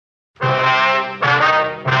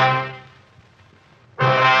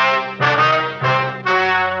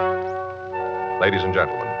Ladies and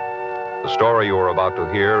gentlemen, the story you are about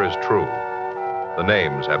to hear is true. The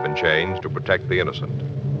names have been changed to protect the innocent.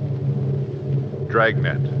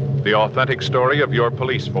 Dragnet, the authentic story of your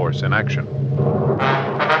police force in action.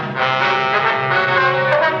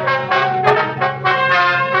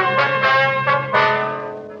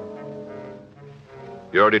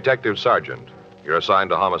 You're a detective sergeant. You're assigned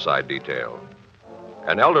to homicide detail.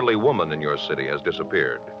 An elderly woman in your city has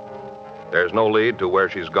disappeared. There's no lead to where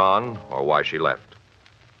she's gone or why she left.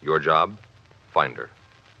 Your job? Find her.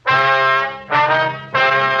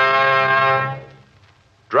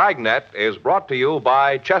 Dragnet is brought to you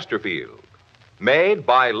by Chesterfield, made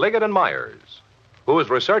by Liggett & Myers, whose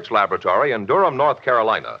research laboratory in Durham, North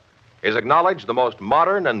Carolina, is acknowledged the most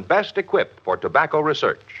modern and best equipped for tobacco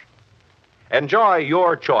research. Enjoy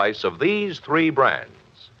your choice of these 3 brands,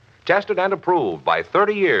 tested and approved by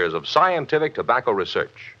 30 years of scientific tobacco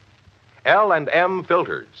research. L&M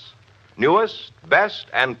Filters, newest, best,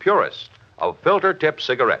 and purest of filter-tip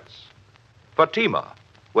cigarettes. Fatima,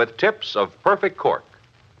 with tips of perfect cork.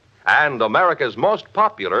 And America's most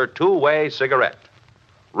popular 2-way cigarette,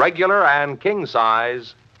 regular and king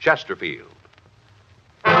size Chesterfield.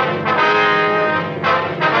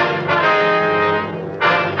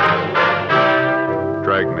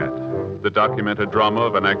 Dragnet, the documented drama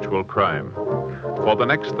of an actual crime. For the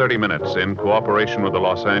next 30 minutes, in cooperation with the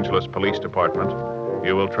Los Angeles Police Department,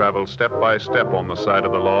 you will travel step by step on the side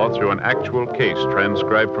of the law through an actual case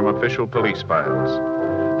transcribed from official police files.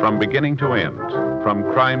 From beginning to end, from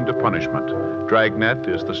crime to punishment, Dragnet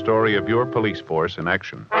is the story of your police force in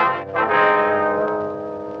action.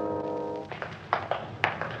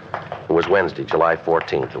 It was Wednesday, July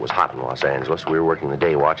 14th. It was hot in Los Angeles. We were working the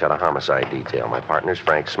day watch out of homicide detail. My partner's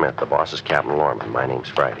Frank Smith. The boss is Captain Lorman. My name's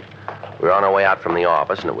Friday. We were on our way out from the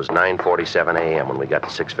office, and it was 9:47 a.m. when we got to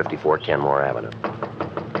 654 Kenmore Avenue.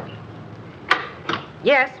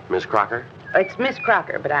 Yes? Miss Crocker? It's Miss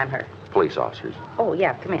Crocker, but I'm her. Police officers. Oh,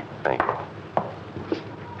 yeah, come in. Thank you.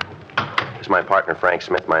 This is my partner, Frank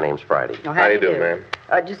Smith. My name's Friday. Oh, how do you do, ma'am?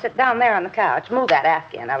 Just sit down there on the couch. Move that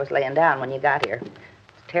Afghan. I was laying down when you got here.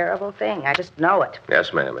 It's a terrible thing. I just know it.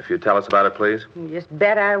 Yes, ma'am. If you tell us about it, please. You just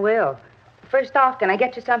bet I will. First off, can I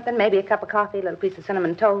get you something? Maybe a cup of coffee, a little piece of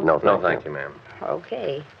cinnamon toast? No, thank you, ma'am.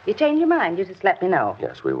 Okay. You change your mind, you just let me know.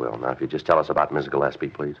 Yes, we will. Now, if you just tell us about Miss Gillespie,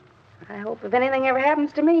 please. I hope if anything ever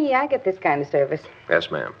happens to me, I get this kind of service.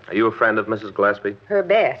 Yes, ma'am. Are you a friend of Mrs. Gillespie? Her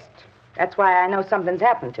best. That's why I know something's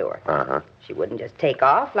happened to her. Uh-huh. She wouldn't just take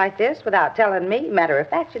off like this without telling me. Matter of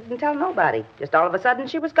fact, she didn't tell nobody. Just all of a sudden,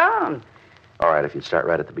 she was gone. All right, if you'd start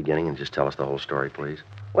right at the beginning and just tell us the whole story, please.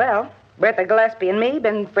 Well, Bertha Gillespie and me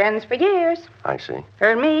been friends for years. I see.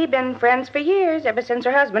 Her and me been friends for years, ever since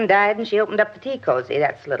her husband died and she opened up the Tea Cozy.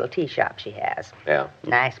 That's the little tea shop she has. Yeah.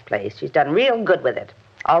 Nice place. She's done real good with it.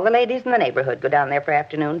 All the ladies in the neighborhood go down there for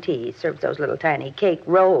afternoon tea. Serves those little tiny cake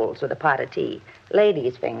rolls with a pot of tea.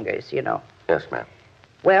 Ladies' fingers, you know. Yes, ma'am.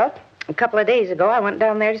 Well, a couple of days ago, I went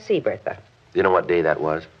down there to see Bertha. Do you know what day that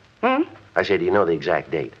was? Hmm? I say, do you know the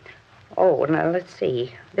exact date? Oh, now, let's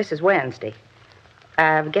see. This is Wednesday.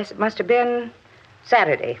 I guess it must have been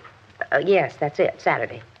Saturday. Yes, that's it,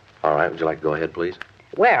 Saturday. All right, would you like to go ahead, please?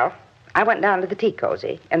 Well, I went down to the Tea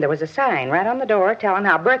Cozy, and there was a sign right on the door telling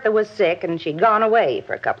how Bertha was sick and she'd gone away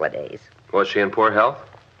for a couple of days. Was she in poor health?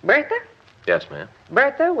 Bertha? Yes, ma'am.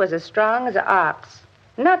 Bertha was as strong as an ox.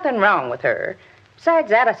 Nothing wrong with her. Besides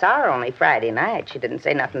that, I saw her only Friday night. She didn't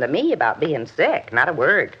say nothing to me about being sick, not a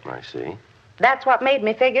word. I see. That's what made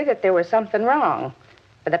me figure that there was something wrong.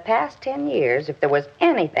 For the past 10 years, if there was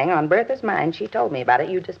anything on Bertha's mind, she told me about it.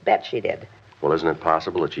 You just bet she did. Well, isn't it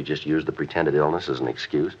possible that she just used the pretended illness as an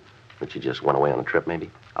excuse? That she just went away on a trip,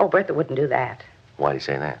 maybe? Oh, Bertha wouldn't do that. Why do you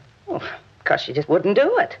say that? Oh, because she just wouldn't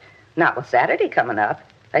do it. Not with Saturday coming up.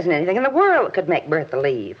 There isn't anything in the world that could make Bertha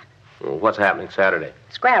leave. Well, what's happening Saturday?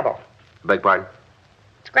 Scrabble. Beg pardon?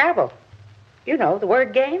 Scrabble. You know, the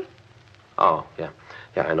word game. Oh, yeah.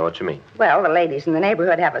 Yeah, I know what you mean. Well, the ladies in the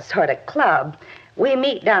neighborhood have a sort of club. We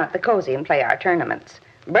meet down at the Cozy and play our tournaments.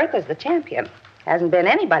 Bertha's the champion. Hasn't been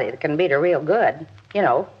anybody that can beat her real good. You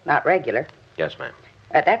know, not regular. Yes, ma'am.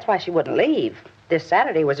 That's why she wouldn't leave. This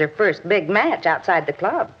Saturday was her first big match outside the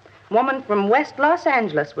club. A woman from West Los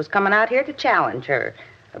Angeles was coming out here to challenge her.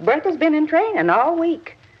 Bertha's been in training all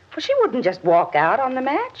week. Well, she wouldn't just walk out on the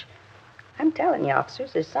match. I'm telling you,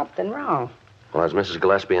 officers, there's something wrong. Well, has Mrs.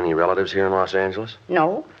 Gillespie any relatives here in Los Angeles?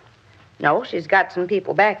 No. No, she's got some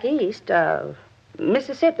people back east.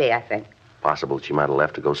 Mississippi, I think. Possible that she might have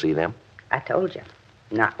left to go see them? I told you.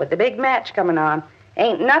 Not with the big match coming on.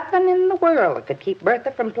 Ain't nothing in the world that could keep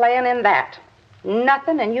Bertha from playing in that.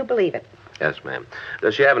 Nothing, and you believe it. Yes, ma'am.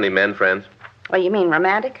 Does she have any men friends? Oh, you mean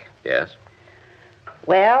romantic? Yes.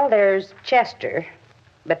 Well, there's Chester,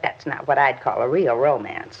 but that's not what I'd call a real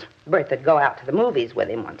romance. Bertha'd go out to the movies with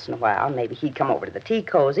him once in a while. Maybe he'd come over to the tea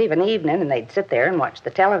cozy of an evening, and they'd sit there and watch the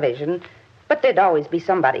television. But there'd always be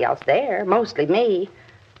somebody else there, mostly me.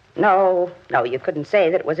 No, you couldn't say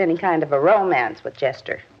that it was any kind of a romance with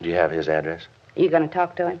Chester. Do you have his address? Are you going to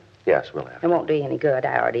talk to him? Yes, we'll have It won't do you any good.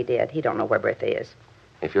 I already did. He don't know where Bertha is.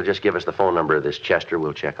 If you'll just give us the phone number of this Chester,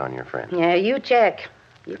 we'll check on your friend. Yeah, you check.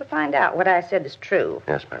 You'll find out what I said is true.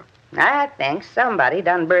 Yes, ma'am. I think somebody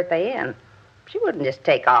done Bertha in. She wouldn't just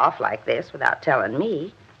take off like this without telling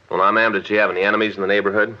me. Well, now, ma'am, did she have any enemies in the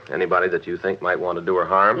neighborhood? Anybody that you think might want to do her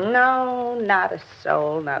harm? No, not a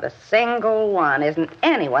soul, not a single one. Isn't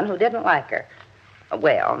anyone who didn't like her.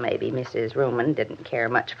 Well, maybe Mrs. Ruman didn't care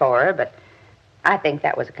much for her, but I think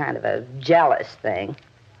that was a kind of a jealous thing.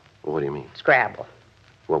 Well, what do you mean? Scrabble.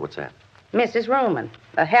 What's that? Mrs. Ruman,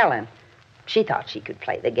 Helen. She thought she could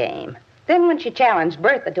play the game. Then when she challenged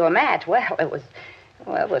Bertha to a match, it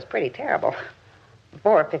was pretty terrible.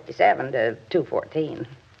 457 to 214.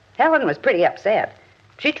 Helen was pretty upset.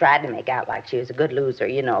 She tried to make out like she was a good loser,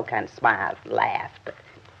 kind of smiled and laughed. But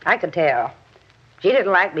I could tell. She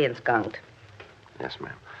didn't like being skunked. Yes,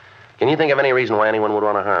 ma'am. Can you think of any reason why anyone would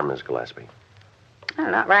want to harm Miss Gillespie?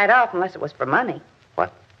 Well, not right off unless it was for money.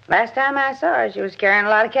 What? Last time I saw her, she was carrying a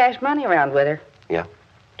lot of cash money around with her. Yeah?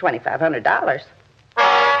 $2,500.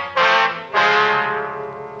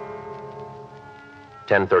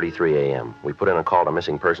 10:33 a.m. We put in a call to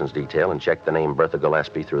missing persons detail and checked the name Bertha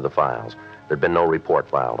Gillespie through the files. There'd been no report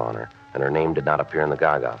filed on her, and her name did not appear in the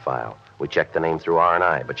Gaga file. We checked the name through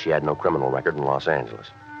R&I, but she had no criminal record in Los Angeles.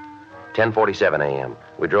 10:47 a.m.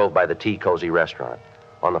 We drove by the Tea Cozy restaurant.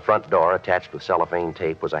 On the front door, attached with cellophane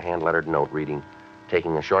tape, was a hand-lettered note reading,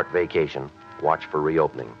 "Taking a short vacation. Watch for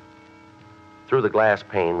reopening." Through the glass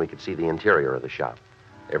pane, we could see the interior of the shop.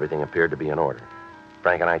 Everything appeared to be in order.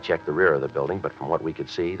 Frank and I checked the rear of the building, but from what we could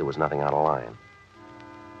see, there was nothing out of line.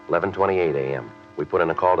 11:28 a.m. We put in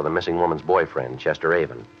a call to the missing woman's boyfriend, Chester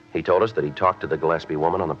Avon. He told us that he'd talked to the Gillespie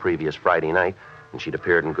woman on the previous Friday night, and she'd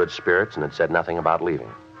appeared in good spirits and had said nothing about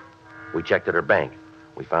leaving. We checked at her bank.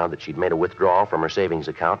 We found that she'd made a withdrawal from her savings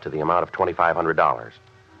account to the amount of $2,500.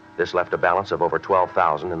 This left a balance of over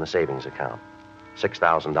 $12,000 in the savings account,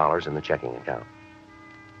 $6,000 in the checking account.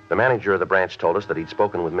 The manager of the branch told us that he'd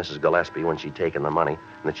spoken with Mrs. Gillespie when she'd taken the money,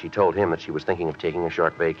 and that she told him that she was thinking of taking a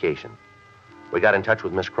short vacation. We got in touch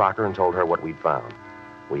with Miss Crocker and told her what we'd found.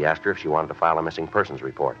 We asked her if she wanted to file a missing persons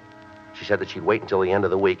report. She said that she'd wait until the end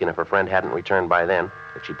of the week, and if her friend hadn't returned by then,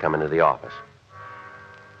 that she'd come into the office.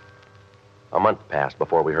 A month passed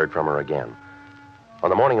before we heard from her again. On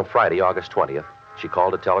the morning of Friday, August 20th, she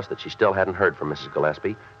called to tell us that she still hadn't heard from Mrs.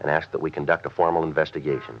 Gillespie and asked that we conduct a formal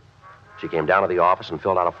investigation. She came down to the office and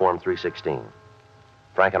filled out a Form 316.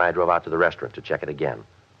 Frank and I drove out to the restaurant to check it again.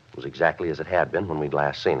 It was exactly as it had been when we'd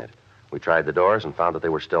last seen it. We tried the doors and found that they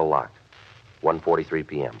were still locked. 1:43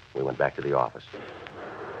 p.m. We went back to the office.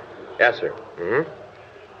 Yes, sir. Mm-hmm.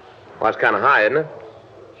 Well, that's kind of high, isn't it?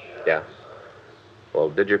 Yeah. Well,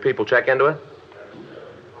 did your people check into it?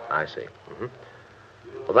 I see. Mm-hmm.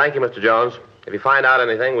 Well, thank you, Mr. Jones. If you find out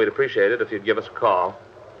anything, we'd appreciate it if you'd give us a call.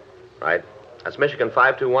 Right. That's Michigan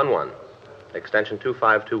 5211, extension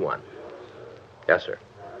 2521. Yes, sir.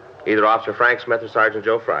 Either Officer Frank Smith or Sergeant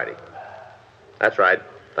Joe Friday. That's right.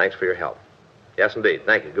 Thanks for your help. Yes, indeed.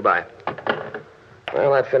 Thank you. Goodbye.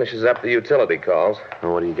 Well, that finishes up the utility calls.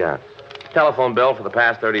 Well, what do you got? Telephone bill for the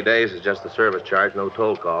past 30 days is just the service charge, no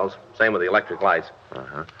toll calls. Same with the electric lights.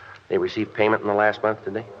 Uh-huh. They received payment in the last month,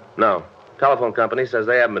 did they? No. Telephone company says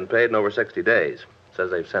they haven't been paid in over 60 days.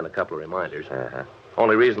 Says they've sent a couple of reminders. Uh-huh.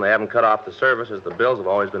 Only reason they haven't cut off the service is the bills have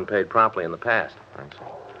always been paid promptly in the past. I see.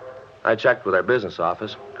 I checked with our business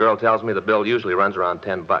office. Girl tells me the bill usually runs around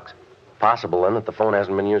 $10. Possible, then, that the phone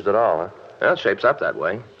hasn't been used at all, huh? Well, it shapes up that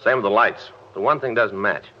way. Same with the lights. The one thing doesn't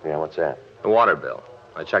match. Yeah, what's that? The water bill.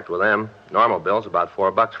 I checked with them. Normal bill's about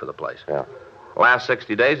 $4 for the place. Yeah. The last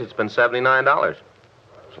 60 days, it's been $79.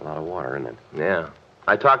 It's a lot of water, isn't it? Yeah.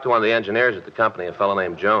 I talked to one of the engineers at the company, a fellow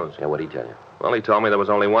named Jones. Yeah, what'd he tell you? Well, he told me there was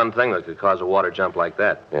only one thing that could cause a water jump like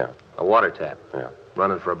that. Yeah. A water tap. Yeah.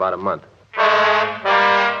 Running for about a month.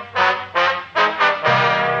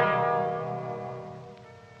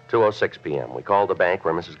 2:06 p.m. We called the bank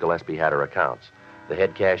where Mrs. Gillespie had her accounts. The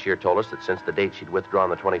head cashier told us that since the date she'd withdrawn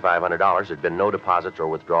the $2,500, there'd been no deposits or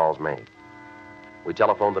withdrawals made. We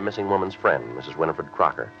telephoned the missing woman's friend, Mrs. Winifred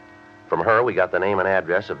Crocker. From her, we got the name and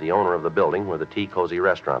address of the owner of the building where the Tea Cozy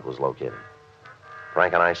restaurant was located.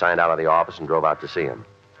 Frank and I signed out of the office and drove out to see him.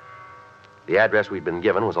 The address we'd been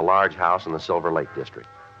given was a large house in the Silver Lake district.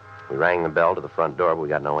 We rang the bell to the front door, but we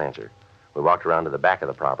got no answer. We walked around to the back of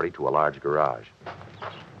the property to a large garage.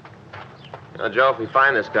 Now, Joe, if we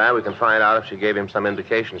find this guy, we can find out if she gave him some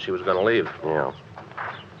indication she was going to leave. Yeah.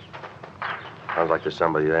 Sounds like there's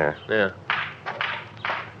somebody there. Yeah.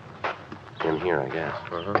 In here, I guess.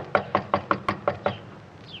 Uh-huh.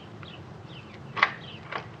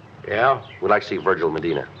 Yeah? We'd like to see Virgil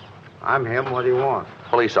Medina. I'm him. What do you want?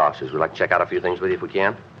 Police officers. We'd like to check out a few things with you if we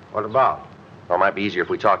can. What about? Well, it might be easier if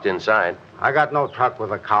we talked inside. I got no truck with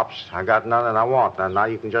the cops. I got none and I want none. Now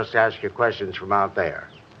you can just ask your questions from out there.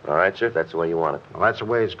 All right, sir, if that's the way you want it. Well, that's the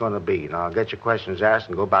way it's going to be. Now get your questions asked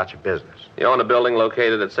and go about your business. You own a building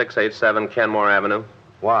located at 687 Kenmore Avenue?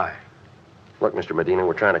 Why? Look, Mr. Medina,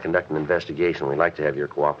 we're trying to conduct an investigation. We'd like to have your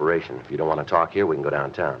cooperation. If you don't want to talk here, we can go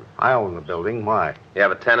downtown. I own the building. Why? You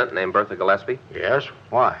have a tenant named Bertha Gillespie? Yes?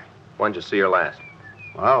 Why? When'd you see her last?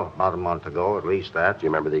 Well, about a month ago, at least that. Do you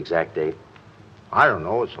remember the exact date? I don't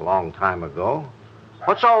know. It's a long time ago.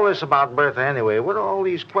 What's all this about Bertha anyway? What are all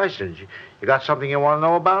these questions? You got something you want to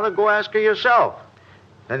know about her? Go ask her yourself.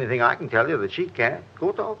 Anything I can tell you that she can't,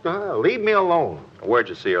 go talk to her. Leave me alone. Where'd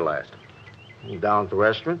you see her last? Down at the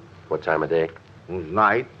restaurant. What time of day? It was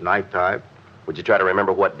nighttime. Would you try to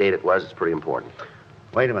remember what date it was? It's pretty important.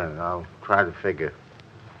 Wait a minute. I'll try to figure.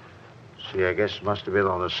 See, I guess it must have been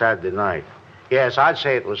on a Saturday night. Yes, I'd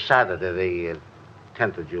say it was Saturday, the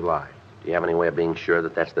 10th of July. Do you have any way of being sure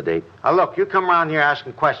that that's the date? Now, look, you come around here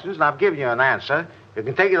asking questions, and I've given you an answer. You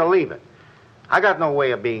can take it or leave it. I got no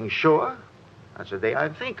way of being sure. That's the day I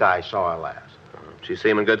think I saw her last. She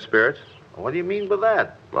seem in good spirits? What do you mean by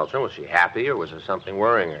that? Well, sir, was she happy or was there something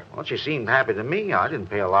worrying her? Well, she seemed happy to me. I didn't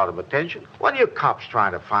pay a lot of attention. What are you cops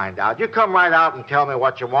trying to find out? You come right out and tell me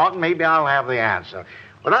what you want, and maybe I'll have the answer.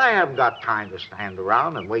 But I haven't got time to stand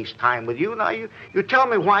around and waste time with you. Now, you tell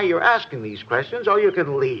me why you're asking these questions, or you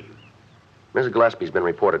can leave. Mrs. Gillespie's been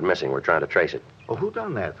reported missing. We're trying to trace it. Well, who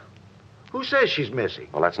done that? Who says she's missing?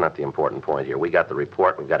 Well, that's not the important point here. We got the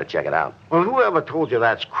report. We've got to check it out. Well, whoever told you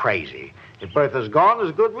that's crazy? If Bertha's gone, there's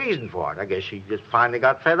a good reason for it. I guess she just finally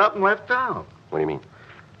got fed up and left town. What do you mean?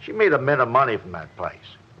 She made a mint of money from that place.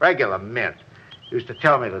 Regular mint. Used to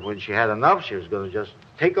tell me that when she had enough, she was going to just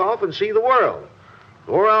take off and see the world.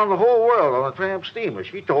 Go around the whole world on a tramp steamer.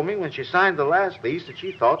 She told me when she signed the last lease that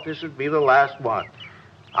she thought this would be the last one.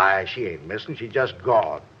 She ain't missing. She just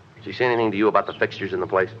gone. Did she say anything to you about the fixtures in the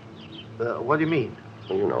place? What do you mean?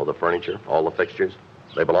 Well, you know, the furniture, all the fixtures.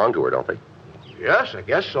 They belong to her, don't they? Yes, I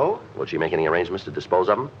guess so. Will she make any arrangements to dispose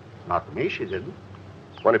of them? Not to me, she didn't.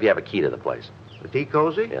 Wonder if you have a key to the place. The tea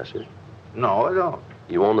cozy? Yes, sir. No, I don't.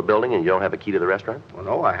 You own the building and you don't have a key to the restaurant? Well,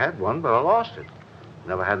 no, I had one, but I lost it.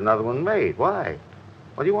 Never had another one made. Why?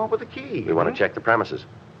 What do you want with the key? We want to check the premises.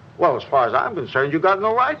 Well, as far as I'm concerned, you got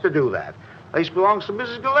no right to do that. The place belongs to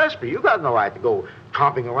Mrs. Gillespie. You got no right to go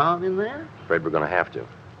tromping around in there. Afraid we're going to have to.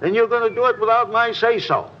 Then you're going to do it without my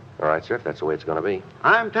say-so. All right, sir, if that's the way it's going to be.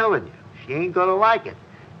 I'm telling you, she ain't going to like it.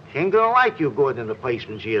 She ain't going to like you going in the place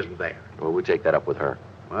when she isn't there. Well, we'll take that up with her.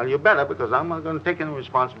 Well, you better, because I'm not going to take any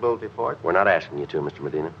responsibility for it. We're not asking you to, Mr.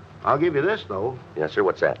 Medina. I'll give you this, though. Yes, sir,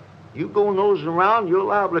 what's that? You go nosing around, you're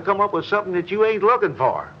liable to come up with something that you ain't looking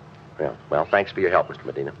for. Well, thanks for your help, Mr.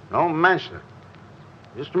 Medina. Don't mention it.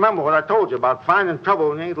 Just remember what I told you about finding trouble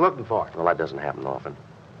when you ain't looking for it. Well, that doesn't happen often.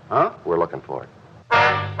 Huh? We're looking for it.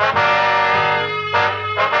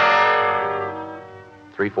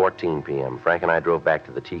 3:14 p.m. Frank and I drove back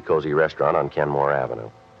to the Tea Cozy restaurant on Kenmore Avenue.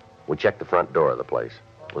 We checked the front door of the place.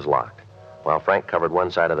 It was locked. While Frank covered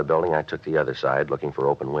one side of the building, I took the other side, looking for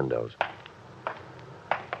open windows.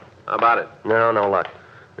 How about it? No luck.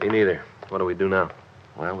 Me neither. What do we do now?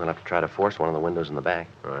 Well, we'll have to try to force one of the windows in the back.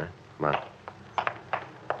 All right. Come on.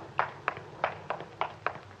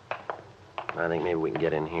 I think maybe we can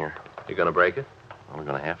get in here. You gonna break it? Well, we're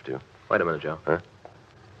going to have to. Wait a minute, Joe. Huh?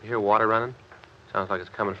 You hear water running? Sounds like it's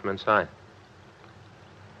coming from inside.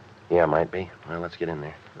 Yeah, might be. Well, let's get in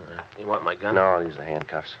there. All right. You want my gun? No, I'll use the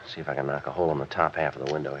handcuffs. See if I can knock a hole in the top half of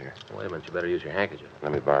the window here. Wait a minute. You better use your handkerchief.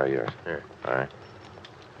 Let me borrow yours. Here. All right.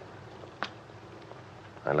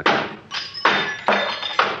 All right, look.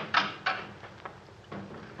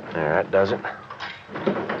 There, that does it.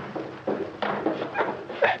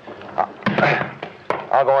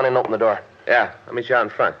 I'll go on in and open the door. Yeah, I'll meet you out in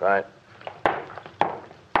front. All right.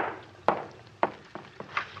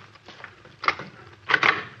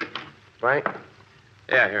 Frank?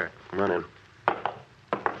 Yeah, here. Run in.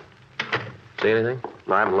 See anything?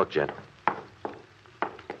 No, I haven't looked yet.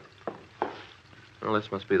 Well,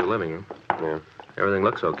 this must be the living room. Yeah. Everything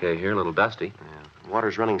looks okay here. A little dusty. Yeah.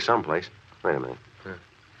 Water's running someplace. Wait a minute. Yeah.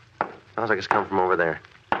 Sounds like it's come from over there.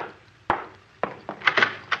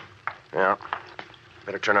 Yeah.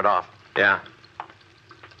 Better turn it off. Yeah.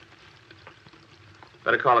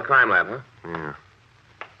 Better call a crime lab, huh? Yeah.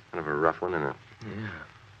 Kind of a rough one, isn't it? Yeah.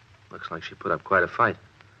 Looks like she put up quite a fight.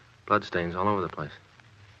 Bloodstains all over the place.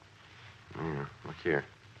 Yeah, look here.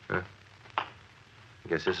 Huh? I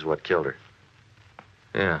guess this is what killed her.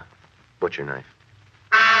 Yeah. Butcher knife.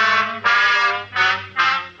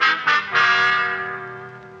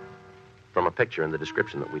 From a picture and the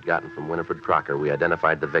description that we'd gotten from Winifred Crocker, we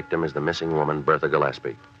identified the victim as the missing woman, Bertha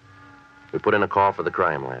Gillespie. We put in a call for the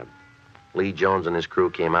crime lab. Lee Jones and his crew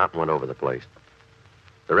came out and went over the place.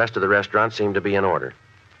 The rest of the restaurant seemed to be in order.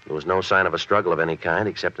 There was no sign of a struggle of any kind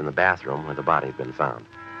except in the bathroom where the body had been found.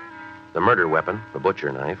 The murder weapon, the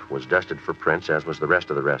butcher knife, was dusted for prints, as was the rest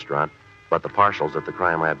of the restaurant, but the partials that the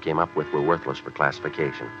crime lab came up with were worthless for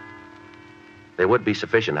classification. They would be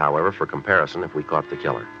sufficient, however, for comparison if we caught the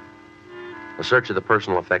killer. A search of the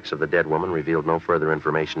personal effects of the dead woman revealed no further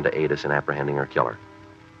information to aid us in apprehending her killer.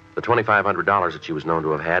 The $2,500 that she was known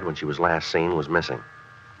to have had when she was last seen was missing.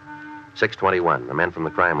 6:21, the men from the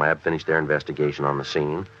crime lab finished their investigation on the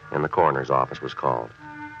scene, and the coroner's office was called.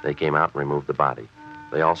 They came out and removed the body.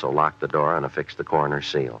 They also locked the door and affixed the coroner's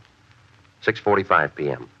seal. 6:45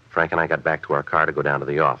 p.m., Frank and I got back to our car to go down to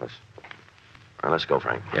the office. All right, let's go,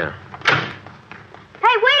 Frank. Yeah.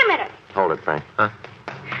 Hey, wait a minute. Hold it, Frank. Huh?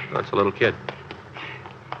 That's a little kid.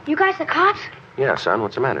 You guys the cops? Yeah, son,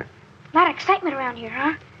 what's the matter? A lot of excitement around here,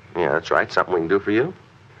 huh? Yeah, that's right. Something we can do for you?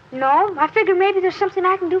 No, I figured maybe there's something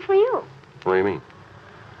I can do for you. What do you mean?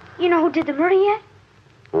 You know who did the murder yet?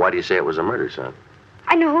 Well, why do you say it was a murder, son?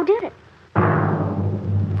 I know who did it.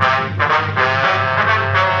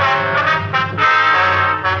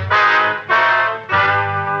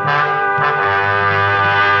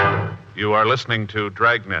 You are listening to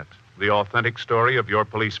Dragnet, the authentic story of your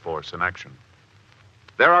police force in action.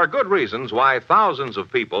 There are good reasons why thousands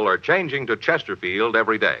of people are changing to Chesterfield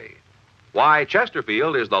every day. Why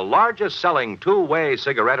Chesterfield is the largest selling two-way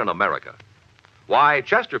cigarette in America. Why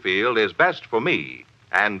Chesterfield is best for me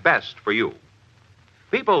and best for you.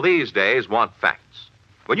 People these days want facts.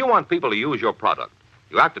 When you want people to use your product,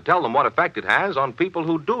 you have to tell them what effect it has on people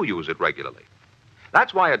who do use it regularly.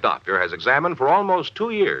 That's why a doctor has examined for almost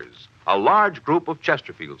 2 years a large group of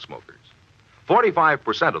Chesterfield smokers.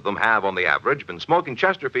 45% of them have, on the average, been smoking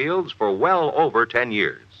Chesterfields for well over 10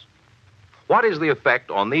 years. What is the effect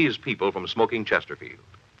on these people from smoking Chesterfield?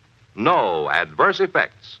 No adverse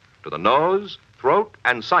effects to the nose, throat,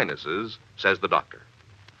 and sinuses, says the doctor.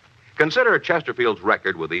 Consider Chesterfield's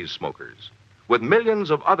record with these smokers, with millions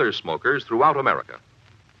of other smokers throughout America.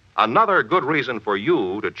 Another good reason for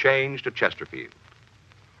you to change to Chesterfield.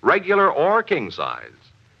 Regular or king size,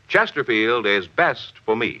 Chesterfield is best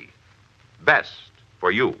for me, best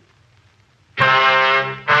for you.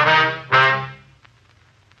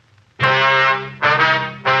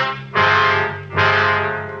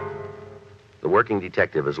 The working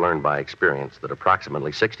detective has learned by experience that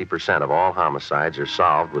approximately 60% of all homicides are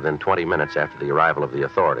solved within 20 minutes after the arrival of the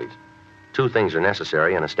authorities. 2 things are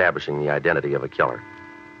necessary in establishing the identity of a killer: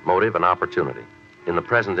 motive and opportunity. In the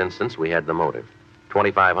present instance, we had the motive.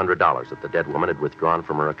 $2,500 that the dead woman had withdrawn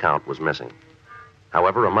from her account was missing.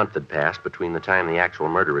 However, a month had passed between the time the actual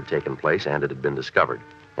murder had taken place and it had been discovered.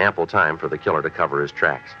 Ample time for the killer to cover his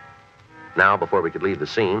tracks. Now, before we could leave the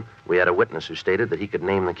scene, we had a witness who stated that he could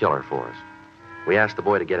name the killer for us. We asked the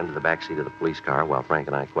boy to get into the back seat of the police car while Frank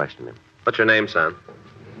and I questioned him. What's your name, son?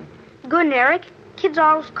 Good, Eric. Kids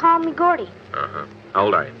always call me Gordy. Uh-huh. How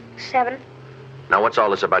old are you? 7. Now, what's all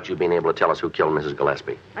this about you being able to tell us who killed Mrs.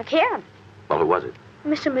 Gillespie? I can. Well, who was it?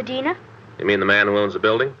 Mr. Medina? You mean the man who owns the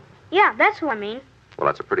building? Yeah, that's who I mean. Well,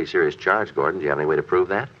 that's a pretty serious charge, Gordon. Do you have any way to prove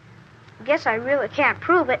that? Guess I really can't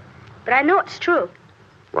prove it, but I know it's true.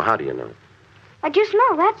 Well, how do you know? I just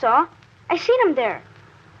know, that's all. I seen him there.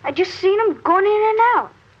 I just seen him going in and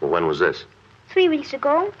out. Well, when was this? 3 weeks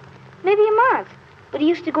ago. Maybe a month. But he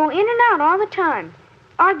used to go in and out all the time.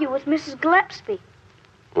 Argue with Mrs. Gillespie.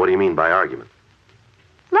 What do you mean by argument?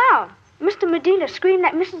 Loud. Mr. Medina screamed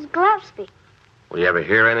at Mrs. Gillespie. Will you ever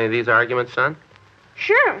hear any of these arguments, son?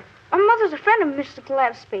 Sure. My mother's a friend of Mr.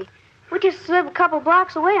 Gillespie. We just live a couple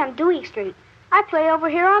blocks away on Dewey Street. I play over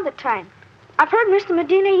here all the time. I've heard Mr.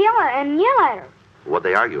 Medina yell at her. What'd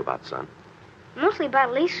they argue about, son? Mostly about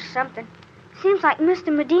a lease or something. Seems like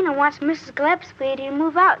Mr. Medina wants Mrs. Gillespie to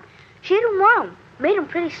move out. She didn't want him. Made him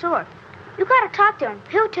pretty sore. You gotta talk to him.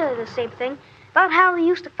 He'll tell you the same thing about how he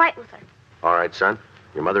used to fight with her. All right, son.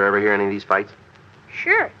 Your mother ever hear any of these fights?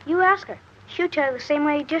 Sure. You ask her. She'll tell you the same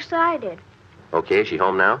way just as I did. Okay, is she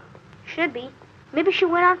home now? Should be. Maybe she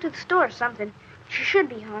went out to the store or something. She should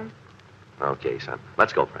be home. Okay, son.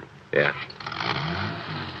 Let's go, Frank. Yeah.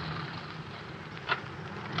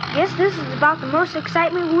 Guess this is about the most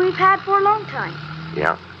excitement we've had for a long time.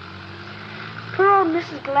 Yeah? Poor old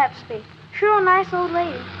Mrs. Gillespie. Sure a nice old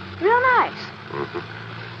lady. Real nice. Mm-hmm.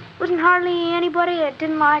 Wasn't hardly anybody that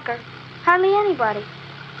didn't like her. Hardly anybody.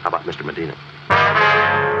 How about Mr. Medina?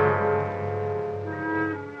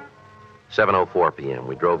 7:04 p.m.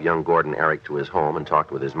 We drove young Gordon Eric to his home and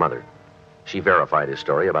talked with his mother. She verified his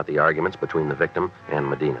story about the arguments between the victim and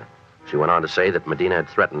Medina. She went on to say that Medina had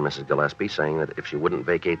threatened Mrs. Gillespie, saying that if she wouldn't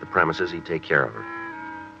vacate the premises, he'd take care of her.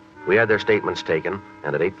 We had their statements taken,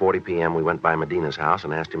 and at 8:40 p.m. we went by Medina's house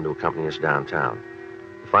and asked him to accompany us downtown.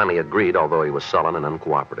 He finally agreed, although he was sullen and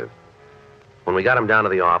uncooperative. When we got him down to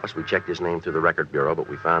the office, we checked his name through the record bureau, but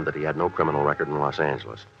we found that he had no criminal record in Los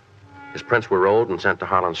Angeles. His prints were rolled and sent to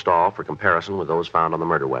Harlan Stahl for comparison with those found on the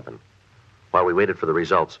murder weapon. While we waited for the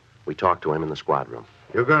results, we talked to him in the squad room.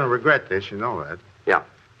 You're going to regret this, you know that. Yeah.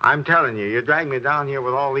 I'm telling you, you dragged me down here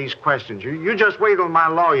with all these questions. You just wait till my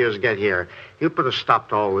lawyers get here. He'll put a stop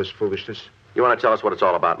to all this foolishness. You want to tell us what it's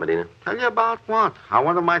all about, Medina? Tell you about what? How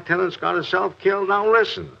one of my tenants got himself killed? Now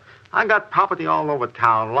listen, I got property all over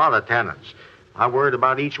town, a lot of tenants. I worried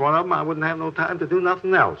about each one of them. I wouldn't have no time to do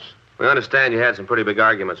nothing else. We understand you had some pretty big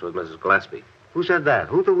arguments with Mrs. Gillespie. Who said that?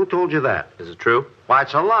 Who told you that? Is it true? Why,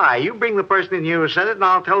 it's a lie. You bring the person in here who said it, and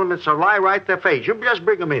I'll tell them it's a lie right to their face. You just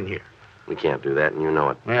bring them in here. We can't do that, and you know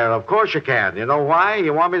it. Well, of course you can. You know why?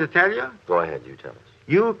 You want me to tell you? Go ahead, you tell us.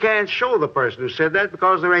 You can't show the person who said that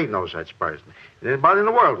because there ain't no such person. There's anybody in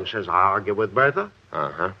the world who says, I'll argue with Bertha.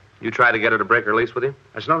 Uh-huh. You tried to get her to break her lease with you?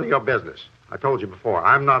 That's none of your business. I told you before,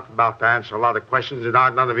 I'm not about to answer a lot of questions that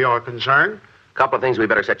aren't none of your concern. A couple of things we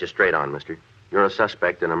better set you straight on, mister. You're a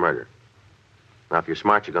suspect in a murder. Now, if you're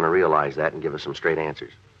smart, you're going to realize that and give us some straight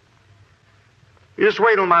answers. You just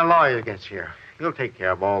wait till my lawyer gets here. He'll take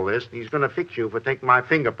care of all this, and he's going to fix you for taking my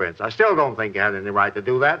fingerprints. I still don't think you had any right to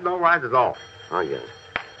do that. No right at all. Oh, yes.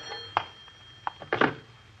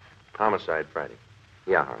 Homicide Friday.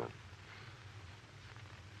 Yeah, Harlan.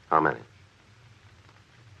 How many?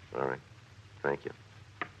 All right. Thank you.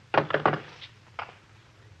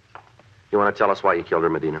 You want to tell us why you killed her,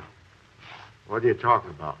 Medina? What are you talking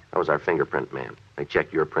about? That was our fingerprint man. They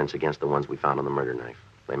checked your prints against the ones we found on the murder knife.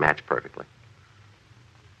 They match perfectly.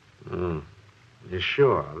 You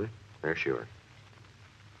sure, are they? They're sure.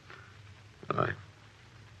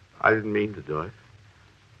 I didn't mean to do it.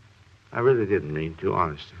 I really didn't mean to,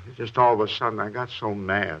 honestly. Just all of a sudden, I got so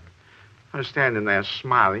mad. I was standing there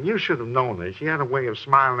smiling. You should have known this. She had a way of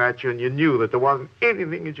smiling at you, and you knew that there wasn't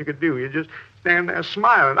anything that you could do. You just stand there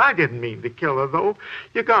smiling. I didn't mean to kill her, though.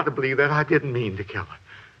 You got to believe that I didn't mean to kill her.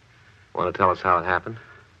 Want to tell us how it happened?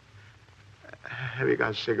 Have you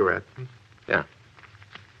got a cigarette? Yeah.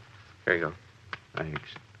 Here you go. Thanks.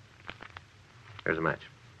 Here's a match.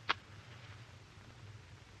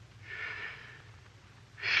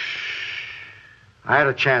 I had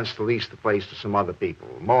a chance to lease the place to some other people.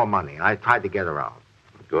 More money. I tried to get her out.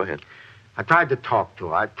 Go ahead. I tried to talk to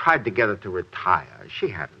her. I tried to get her to retire. She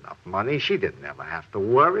had enough money. She didn't ever have to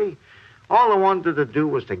worry. All I wanted to do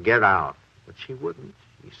was to get out. But she wouldn't.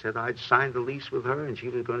 She said I'd signed the lease with her and she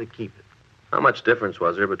was going to keep it. How much difference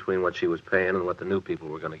was there between what she was paying and what the new people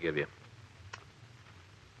were going to give you?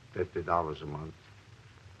 $50 a month.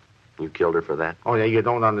 You killed her for that? Oh, yeah, you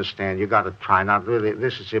don't understand. You got to try. Now, really,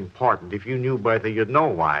 this is important. If you knew Bertha, you'd know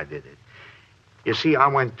why I did it. You see, I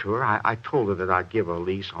went to her. I told her that I'd give her a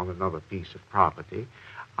lease on another piece of property.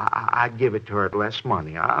 I'd give it to her at less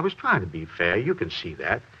money. I was trying to be fair. You can see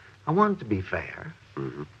that. I wanted to be fair.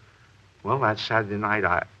 Mm-hmm. Well, that Saturday night,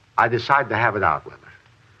 I decided to have it out with her.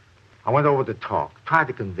 I went over to talk, tried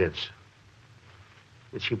to convince her.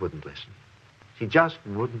 But she wouldn't listen. She just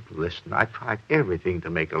wouldn't listen. I tried everything to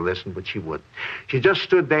make her listen, but she wouldn't. She just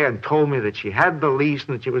stood there and told me that she had the lease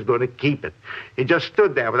and that she was going to keep it. She just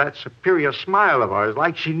stood there with that superior smile of hers,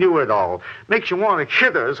 like she knew it all. Makes you want to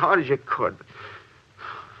hit her as hard as you could.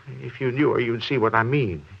 If you knew her, you'd see what I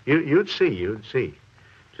mean. You'd see. Did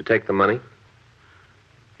you take the money?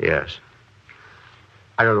 Yes.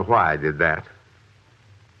 I don't know why I did that.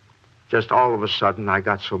 Just all of a sudden, I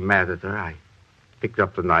got so mad at her, I picked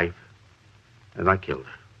up the knife. And I killed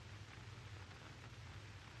her.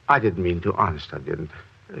 I didn't mean to, honest, I didn't.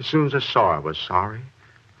 As soon as I saw her, I was sorry.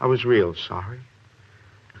 I was real sorry.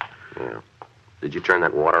 Yeah. Did you turn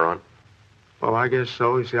that water on? Well, I guess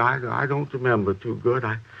so. You see, I don't remember too good.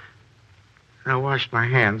 I washed my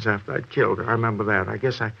hands after I'd killed her. I remember that. I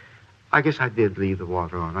guess I did leave the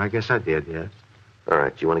water on. I guess I did, yes. All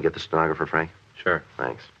right. Do you want to get the stenographer, Frank? Sure.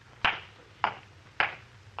 Thanks.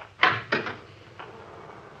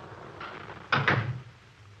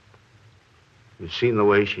 You'd seen the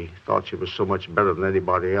way she thought she was so much better than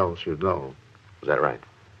anybody else, you'd know. Was that right?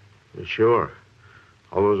 Yeah, sure.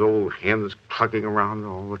 All those old hens tugging around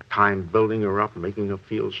all the time, building her up, making her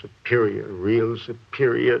feel superior, real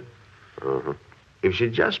superior. Mm-hmm. If she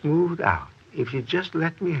just moved out, if she just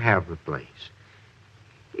let me have the place,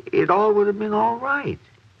 it all would have been all right.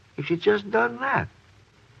 If she'd just done that.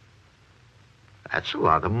 That's a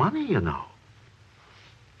lot of money, you know.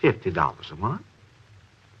 $50 a month.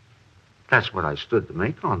 That's what I stood to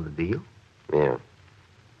make on the deal. Yeah.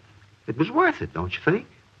 It was worth it, don't you think?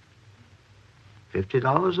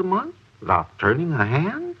 $50 a month without turning a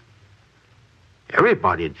hand?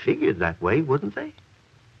 Everybody'd figured that way, wouldn't they?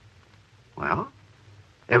 Well,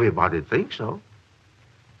 everybody'd think so.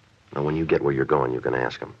 Now, when you get where you're going, you can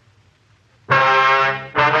ask him.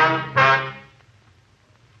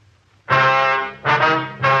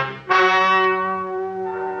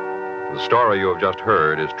 The story you have just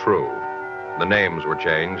heard is true. The names were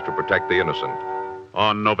changed to protect the innocent.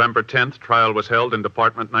 On November 10th, trial was held in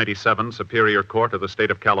Department 97, Superior Court of the State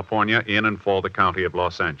of California, in and for the County of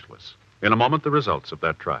Los Angeles. In a moment, the results of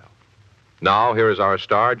that trial. Now, here is our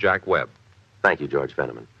star, Jack Webb. Thank you, George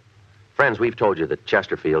Fenneman. Friends, we've told you that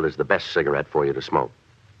Chesterfield is the best cigarette for you to smoke.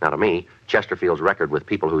 Now, to me, Chesterfield's record with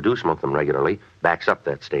people who do smoke them regularly backs up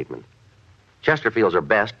that statement. Chesterfields are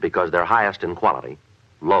best because they're highest in quality,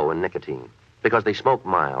 low in nicotine, because they smoke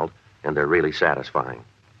mild, and they're really satisfying.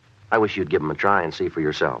 I wish you'd give them a try and see for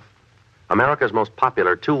yourself. America's most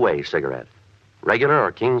popular two-way cigarette. Regular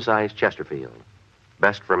or king-size Chesterfield.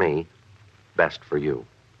 Best for me, best for you.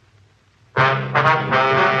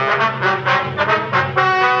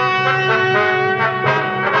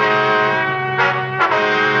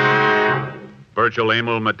 Virgil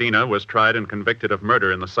Emil Medina was tried and convicted of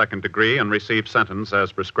murder in the second degree and received sentence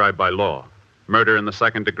as prescribed by law. Murder in the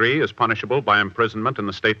second degree is punishable by imprisonment in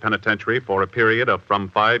the state penitentiary for a period of from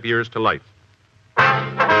 5 years to life.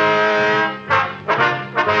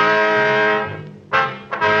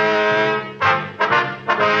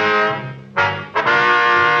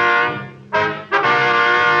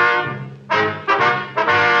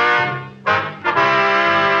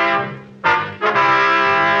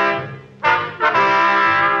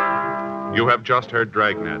 You have just heard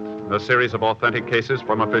Dragnet, a series of authentic cases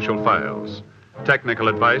from official files. Technical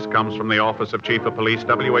advice comes from the Office of Chief of Police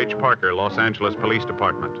W.H. Parker, Los Angeles Police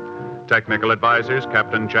Department. Technical advisors,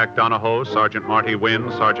 Captain Jack Donahoe, Sergeant Marty Wynn,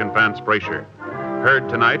 Sergeant Vance Brasher. Heard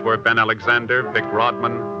tonight were Ben Alexander, Vic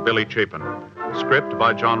Rodman, Billy Chapin. Script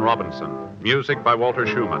by John Robinson. Music by Walter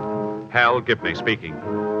Schumann. Hal Gibney speaking.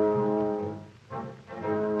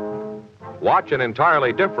 Watch an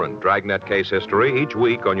entirely different Dragnet case history each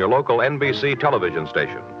week on your local NBC television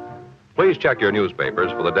station. Please check your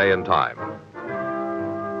newspapers for the day and time.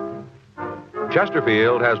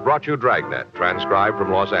 Chesterfield has brought you Dragnet, transcribed from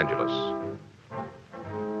Los Angeles.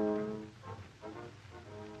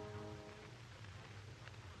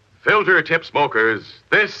 Filter tip smokers,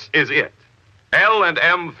 this is it.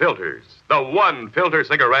 L&M Filters, the one filter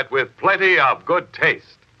cigarette with plenty of good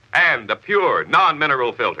taste and a pure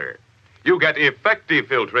non-mineral filter. You get effective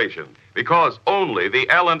filtration because only the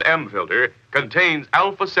L&M filter contains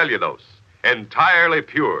alpha cellulose, entirely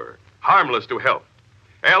pure, harmless to health.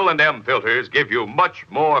 L&M filters give you much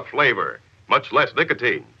more flavor, much less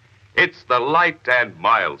nicotine. It's the light and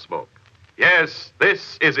mild smoke. Yes,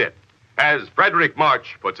 this is it. As Frederick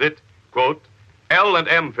March puts it, quote,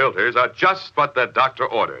 L&M filters are just what the doctor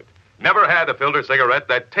ordered. Never had a filter cigarette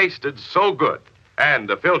that tasted so good and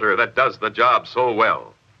a filter that does the job so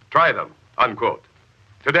well. Try them, unquote.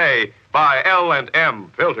 Today, buy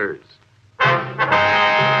L&M filters.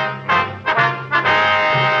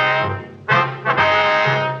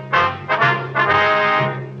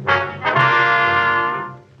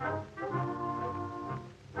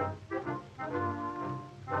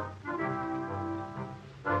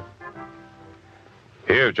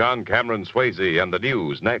 Hear John Cameron Swayze and the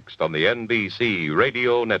news next on the NBC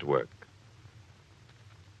Radio Network.